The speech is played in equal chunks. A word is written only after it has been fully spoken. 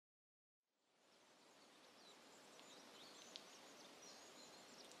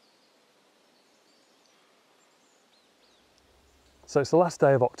So it's the last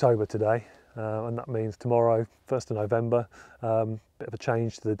day of October today, and that means tomorrow, 1st of November, bit of a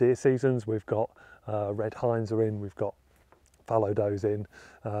change to the deer seasons. We've got red hinds are in, we've got fallow does in,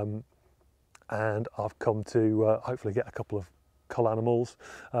 and I've come to hopefully get a couple of cull animals.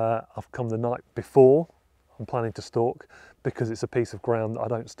 I've come the night before. I'm planning to stalk because it's a piece of ground that I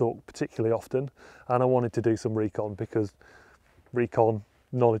don't stalk particularly often, and I wanted to do some recon because recon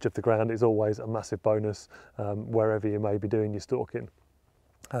knowledge of the ground is always a massive bonus wherever you may be doing your stalking.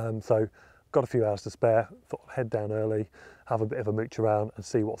 So got a few hours to spare, thought I'd head down early, have a bit of a mooch around and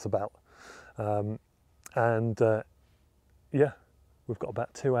see what's about. Yeah, we've got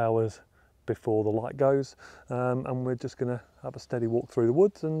about 2 hours before the light goes, and we're just going to have a steady walk through the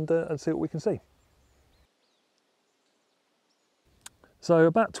woods and see what we can see. So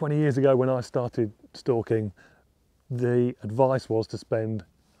about 20 years ago when I started stalking, the advice was to spend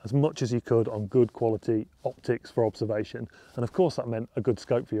as much as you could on good quality optics for observation. And of course that meant a good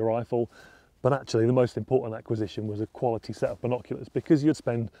scope for your rifle, but actually the most important acquisition was a quality set of binoculars, because you'd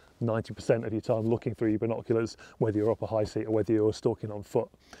spend 90% of your time looking through your binoculars, whether you're up a high seat or whether you're stalking on foot.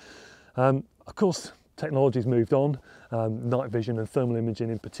 Of course, technology's moved on. Night vision and thermal imaging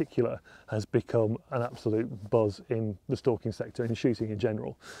in particular has become an absolute buzz in the stalking sector and shooting in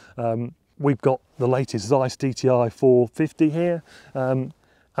general. We've got the latest Zeiss DTI 450 here, and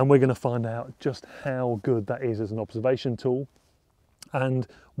we're going to find out just how good that is as an observation tool and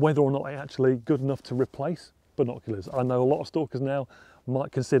whether or not it's actually good enough to replace binoculars. I know a lot of stalkers now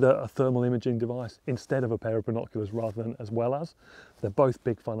might consider a thermal imaging device instead of a pair of binoculars rather than as well as. They're both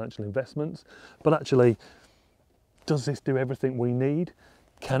big financial investments, but actually, does this do everything we need?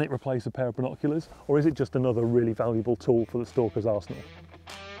 Can it replace a pair of binoculars, or is it just another really valuable tool for the stalker's arsenal?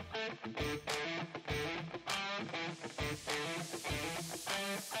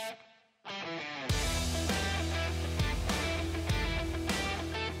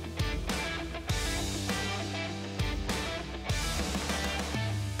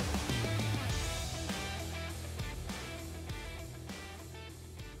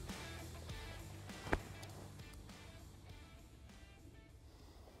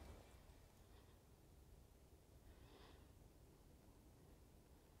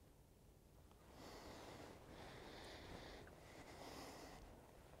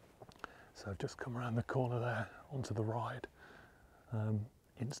 So I've just come around the corner there onto the ride,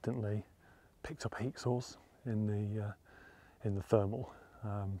 instantly picked up heat source in the thermal.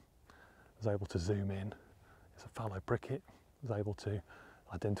 Was able to zoom in. It's a fallow briquette. Was able to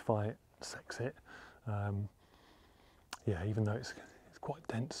identify it, sex it. Yeah, even though it's quite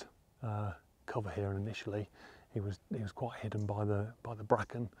dense cover here, and initially he was quite hidden by the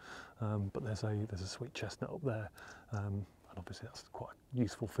bracken, but there's a sweet chestnut up there. And obviously that's quite a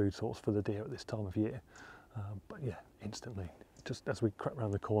useful food source for the deer at this time of year. But yeah, instantly, just as we crept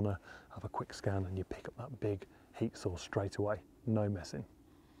around the corner, have a quick scan and you pick up that big heat source straight away, no messing.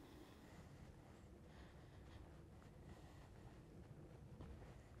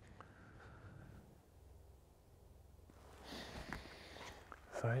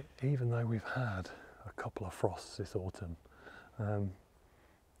 So even though we've had a couple of frosts this autumn, you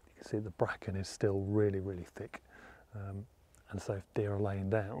can see the bracken is still really, really thick. And so if deer are laying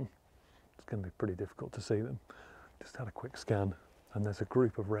down, it's going to be pretty difficult to see them. Just had a quick scan, and there's a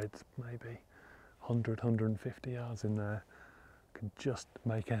group of reds, maybe 100, 150 yards in there. Can just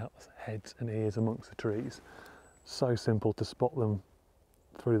make out heads and ears amongst the trees. So simple to spot them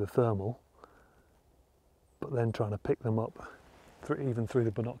through the thermal, but then trying to pick them up even through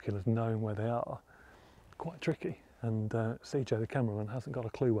the binoculars, knowing where they are, quite tricky. And CJ, the cameraman, hasn't got a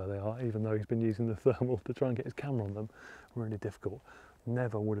clue where they are, even though he's been using the thermal to try and get his camera on them. Really difficult.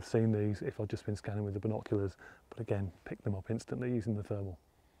 Never would have seen these if I'd just been scanning with the binoculars, but again, picked them up instantly using the thermal.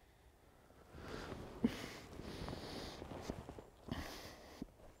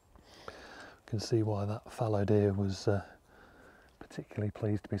 Can see why that fallow deer was particularly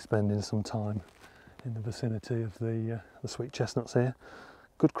pleased to be spending some time in the vicinity of the sweet chestnuts here.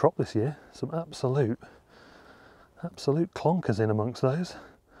 Good crop this year, some absolute clonkers in amongst those.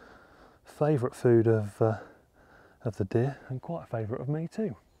 Favourite food of the deer, and quite a favourite of me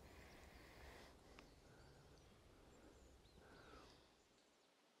too.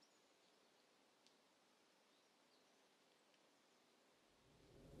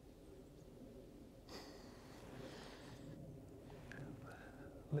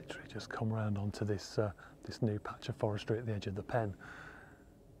 Literally just come round onto this new patch of forestry at the edge of the pen.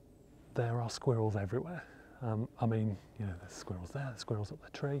 There are squirrels everywhere. I mean, you know, there's squirrels there, there's squirrels up the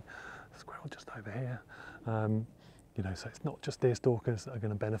tree, there's a squirrel just over here. You know, so it's not just deer stalkers that are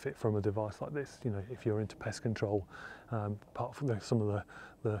going to benefit from a device like this. You know, if you're into pest control, apart from some of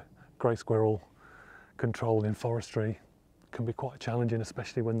the grey squirrel control in forestry can be quite challenging,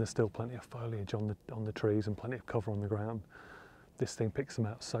 especially when there's still plenty of foliage on the trees and plenty of cover on the ground. This thing picks them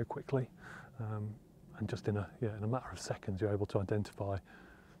out so quickly, and just in a matter of seconds, you're able to identify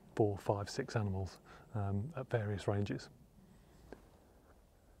 4, 5, 6 animals at various ranges.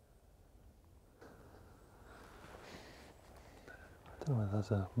 I don't know whether there's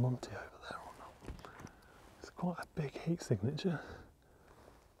a Monty over there or not. It's quite a big heat signature.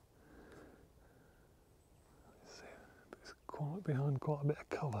 Let's see, it's quite behind quite a bit of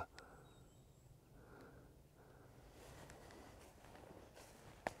colour.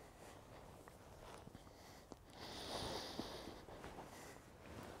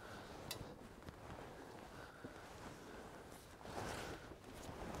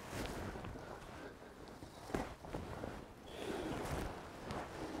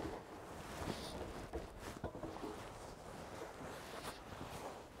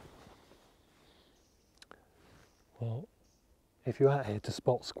 Well, if you're out here to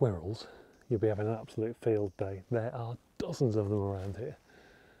spot squirrels, you'll be having an absolute field day. There are dozens of them around here.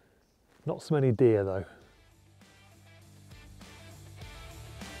 Not so many deer though.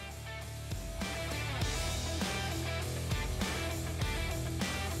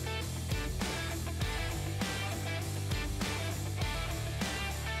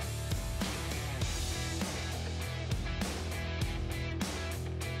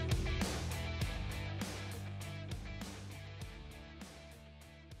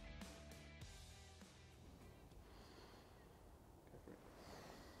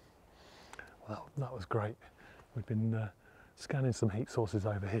 Well, that was great. We've been scanning some heat sources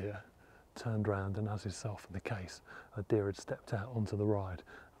over here, turned round, and as is so often the case, a deer had stepped out onto the ride.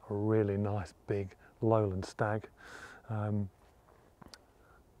 A really nice big lowland stag.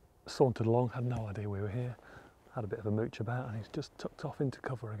 Sauntered along, had no idea we were here, had a bit of a mooch about, and he's just tucked off into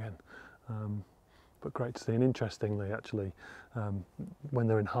cover again. But great to see, and interestingly actually, when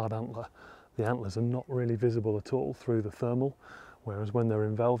they're in hard antler, the antlers are not really visible at all through the thermal. Whereas when they're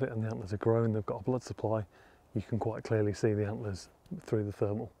in velvet and the antlers are grown, they've got a blood supply, you can quite clearly see the antlers through the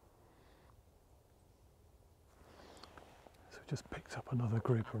thermal. So we just picked up another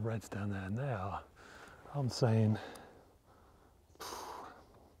group of reds down there, and they are, I'm saying,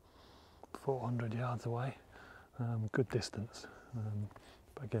 400 yards away, good distance.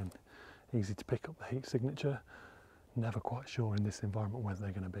 But again, easy to pick up the heat signature. Never quite sure in this environment whether they're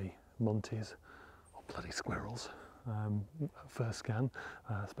going to be Monties or bloody squirrels. At first scan,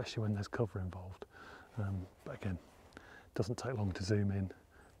 especially when there's cover involved. But again, it doesn't take long to zoom in,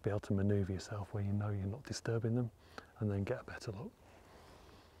 be able to manoeuvre yourself where you know you're not disturbing them, and then get a better look.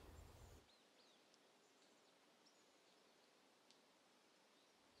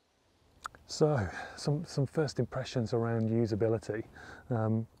 So, some first impressions around usability.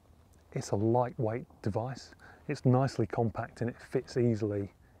 It's a lightweight device. It's nicely compact and it fits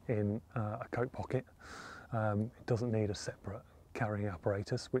easily in a coat pocket. It doesn't need a separate carrying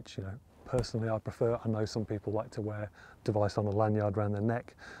apparatus, which, you know, personally I prefer. I know some people like to wear a device on a lanyard around their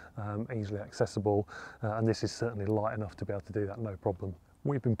neck, easily accessible, and this is certainly light enough to be able to do that no problem.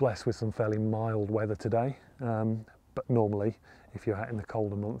 We've been blessed with some fairly mild weather today, but normally if you're out in the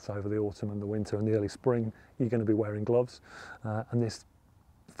colder months over the autumn and the winter and the early spring, you're going to be wearing gloves, and this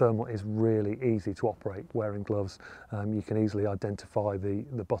thermal is really easy to operate wearing gloves. You can easily identify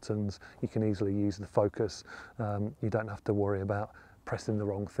the buttons, you can easily use the focus, you don't have to worry about pressing the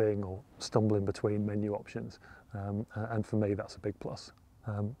wrong thing or stumbling between menu options, and for me that's a big plus.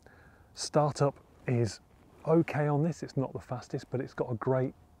 Startup is okay on this, it's not the fastest, but it's got a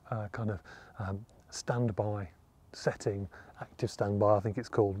great kind of standby setting, active standby I think it's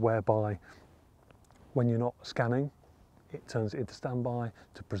called, whereby when you're not scanning it turns it into standby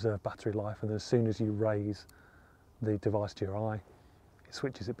to preserve battery life, and as soon as you raise the device to your eye, it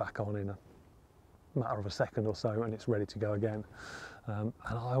switches it back on in a matter of a second or so, and it's ready to go again. And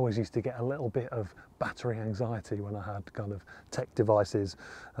I always used to get a little bit of battery anxiety when I had kind of tech devices.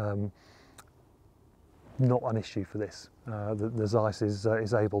 Not an issue for this. The Zeiss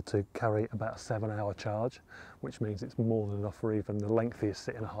is able to carry about a 7-hour charge, which means it's more than enough for even the lengthiest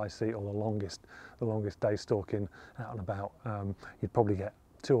sit in a high seat or the longest day stalking out and about. You'd probably get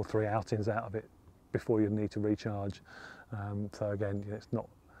 2 or 3 outings out of it before you'd need to recharge. So again, it's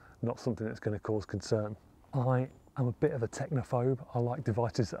not something that's going to cause concern. I am a bit of a technophobe. I like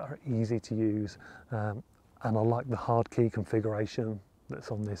devices that are easy to use, and I like the hard key configuration that's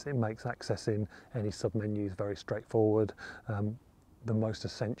on this. It makes accessing any submenus very straightforward. The most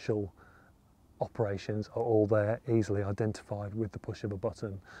essential operations are all there, easily identified with the push of a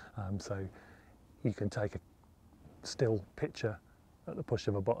button. So you can take a still picture at the push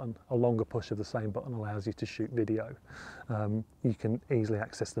of a button. A longer push of the same button allows you to shoot video. You can easily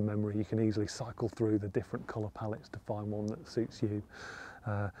access the memory. You can easily cycle through the different colour palettes to find one that suits you.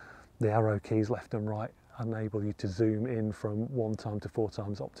 The arrow keys left and right enable you to zoom in from 1 time to 4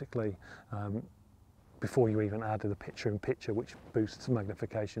 times optically before you even add the picture-in-picture, which boosts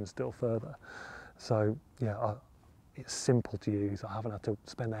magnification still further. So yeah, it's simple to use. I haven't had to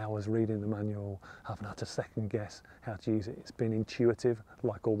spend hours reading the manual, haven't had to second guess how to use it. It's been intuitive,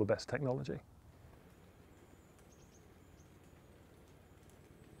 like all the best technology.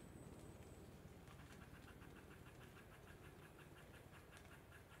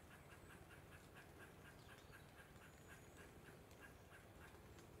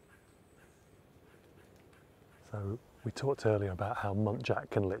 So we talked earlier about how muntjac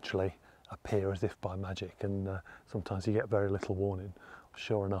can literally appear as if by magic, and sometimes you get very little warning.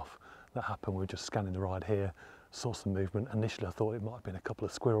 Sure enough, that happened. We were just scanning the ride here, saw some movement. Initially I thought it might have been a couple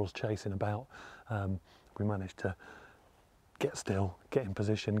of squirrels chasing about. We managed to get still, get in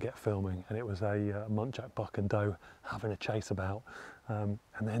position, get filming, and it was a muntjac buck and doe having a chase about, and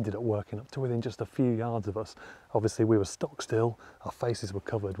they ended up working up to within just a few yards of us. Obviously we were stock still, our faces were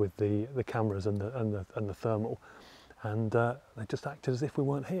covered with the cameras and the thermal, and they just acted as if we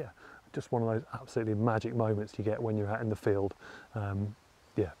weren't here. Just one of those absolutely magic moments you get when you're out in the field.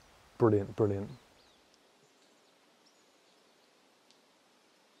 Yeah, brilliant, brilliant.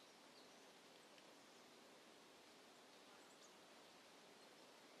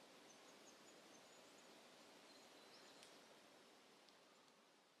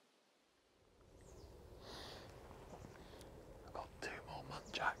 I've got 2 more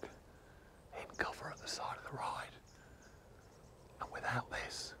muntjac in cover at the side of the ride, and without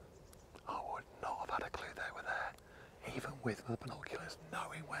this, I would not have had a clue they were there. Even with the binoculars,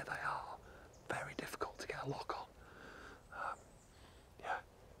 knowing where they are, very difficult to get a lock on. Yeah,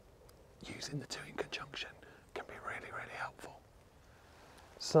 using the 2 in conjunction can be really, really helpful.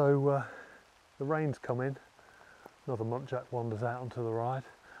 So the rain's come in, another muntjac wanders out onto the ride.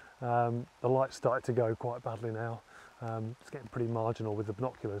 The light's started to go quite badly now. It's getting pretty marginal with the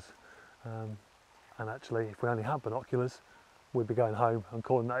binoculars. And actually, if we only had binoculars, we'd be going home and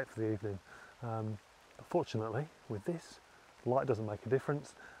calling that it for the evening. But fortunately, with this, light doesn't make a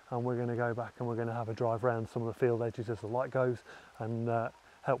difference, and we're going to go back and we're going to have a drive around some of the field edges as the light goes, and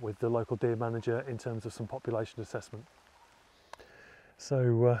help with the local deer manager in terms of some population assessment.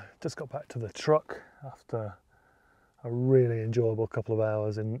 So just got back to the truck after a really enjoyable couple of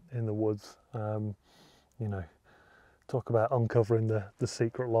hours in the woods. You know, talk about uncovering the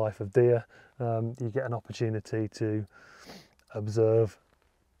secret life of deer. You get an opportunity to observe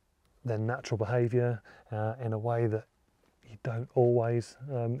their natural behaviour in a way that you don't always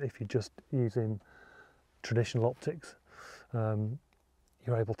if you're just using traditional optics.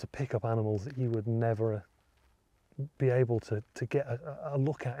 You're able to pick up animals that you would never be able to get a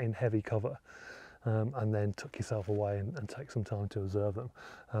look at in heavy cover, and then tuck yourself away and take some time to observe them.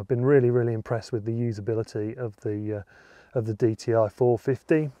 I've been really, really impressed with the usability of the DTI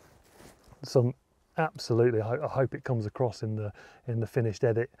 450. Some absolutely, I hope it comes across in the finished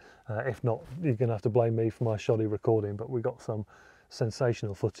edit. If not, you're going to have to blame me for my shoddy recording. But we got some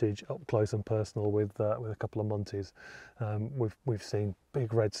sensational footage up close and personal with a couple of munties. We've seen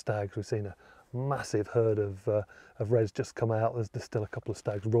big red stags. We've seen a massive herd of reds just come out. There's still a couple of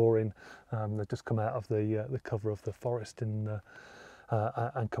stags roaring. They've just come out of the cover of the forest and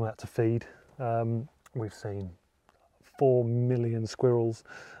come out to feed. We've seen 4 million squirrels,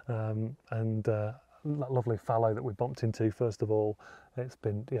 and that lovely fallow that we bumped into first of all. It's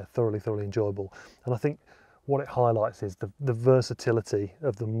been thoroughly enjoyable, and I think what it highlights is the versatility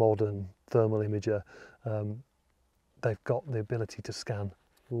of the modern thermal imager. They've got the ability to scan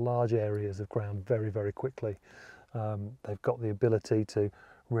large areas of ground very quickly. They've got the ability to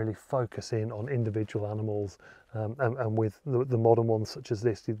really focus in on individual animals, and with the modern ones such as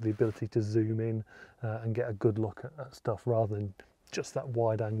this, the ability to zoom in and get a good look at stuff rather than just that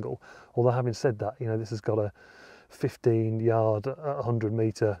wide angle. Although having said that, this has got a 15 yard at 100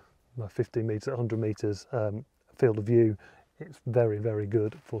 metre, 15 metres at 100 metres field of view. It's very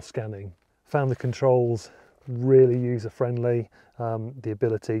good for scanning. Found the controls really user friendly. The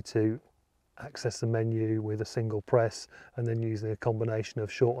ability to access the menu with a single press, and then using a combination of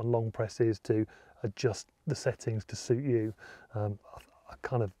short and long presses to adjust the settings to suit you. I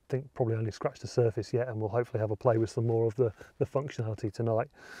kind of think probably only scratched the surface yet, and we'll hopefully have a play with some more of the functionality tonight.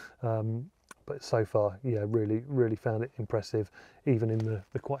 But but so far, yeah, really found it impressive, even in the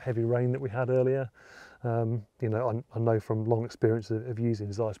quite heavy rain that we had earlier. You know, I know from long experience of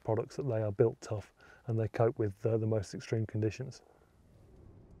using Zeiss products that they are built tough and they cope with the most extreme conditions.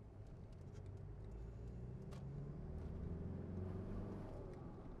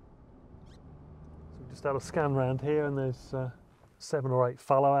 So we just had a scan round here, and there's 7 or 8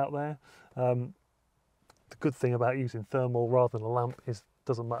 fallow out there. The good thing about using thermal rather than a lamp is it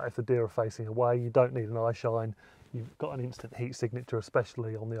doesn't matter if the deer are facing away, you don't need an eye shine, you've got an instant heat signature,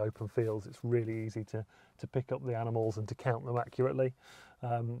 especially on the open fields. It's really easy to pick up the animals and to count them accurately.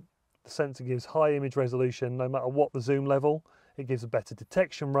 The sensor gives high image resolution no matter what the zoom level. It gives a better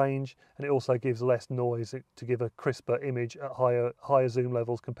detection range, and it also gives less noise to give a crisper image at higher zoom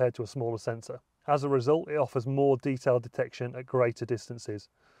levels compared to a smaller sensor. As a result, it offers more detailed detection at greater distances.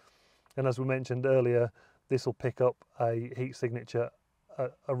 And as we mentioned earlier, this will pick up a heat signature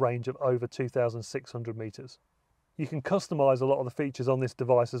at a range of over 2,600 meters. You can customize a lot of the features on this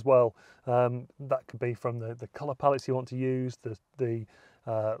device as well. That could be from the color palettes you want to use, the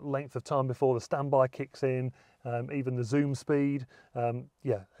length of time before the standby kicks in, even the zoom speed.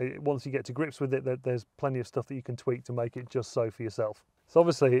 Once you get to grips with it, there's plenty of stuff that you can tweak to make it just so for yourself. So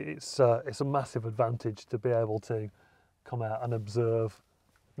obviously it's a massive advantage to be able to come out and observe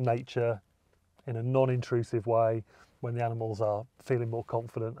nature in a non-intrusive way when the animals are feeling more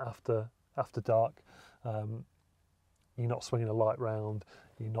confident after dark. You're not swinging a light round,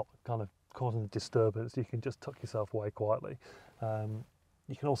 you're not kind of causing a disturbance, you can just tuck yourself away quietly.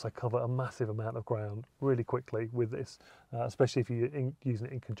 You can also cover a massive amount of ground really quickly with this, especially if you're using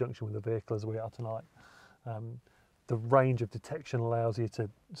it in conjunction with the vehicle as we are tonight. The range of detection allows you to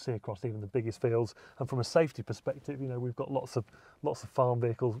see across even the biggest fields, and from a safety perspective, you know, we've got lots of farm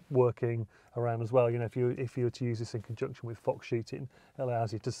vehicles working around as well. You know, if you were to use this in conjunction with fox shooting, it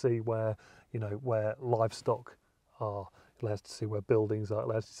allows you to see where, you know, where livestock are, it allows you to see where buildings are, it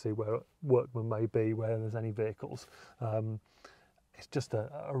allows you to see where workmen may be, where there's any vehicles. It's just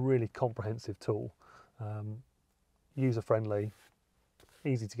a really comprehensive tool, user friendly,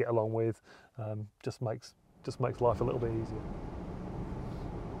 easy to get along with, just makes life a little bit easier.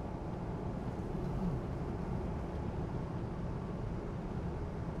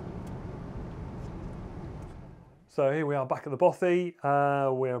 So here we are back at the bothy.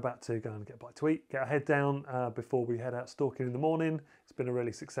 We're about to go and get a bite to eat, get our head down before we head out stalking in the morning. It's been a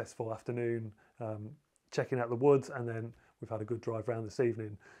really successful afternoon checking out the woods, and then we've had a good drive around this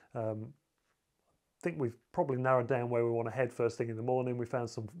evening. I think we've probably narrowed down where we want to head first thing in the morning. We found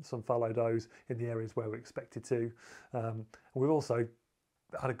some fallow does in the areas where we expected to. We've also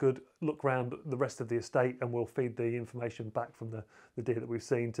had a good look around the rest of the estate, and we'll feed the information back from the deer that we've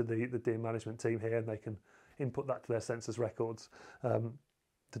seen to the deer management team here, and they can input that to their census records.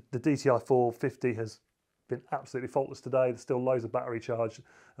 The DTI 450 has been absolutely faultless today. There's still loads of battery charge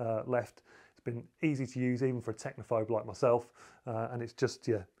left. It's been easy to use even for a technophobe like myself, and it's just,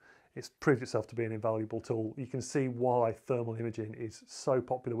 yeah, it's proved itself to be an invaluable tool. You can see why thermal imaging is so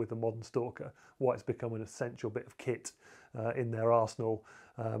popular with the modern stalker, why it's become an essential bit of kit in their arsenal.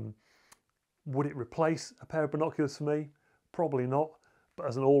 Would it replace a pair of binoculars for me? Probably not, but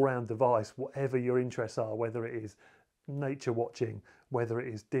as an all-round device, whatever your interests are, whether it is nature watching, whether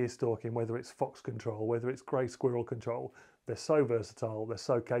it is deer stalking, whether it's fox control, whether it's grey squirrel control, they're so versatile, they're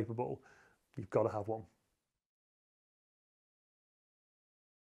so capable, you've got to have one.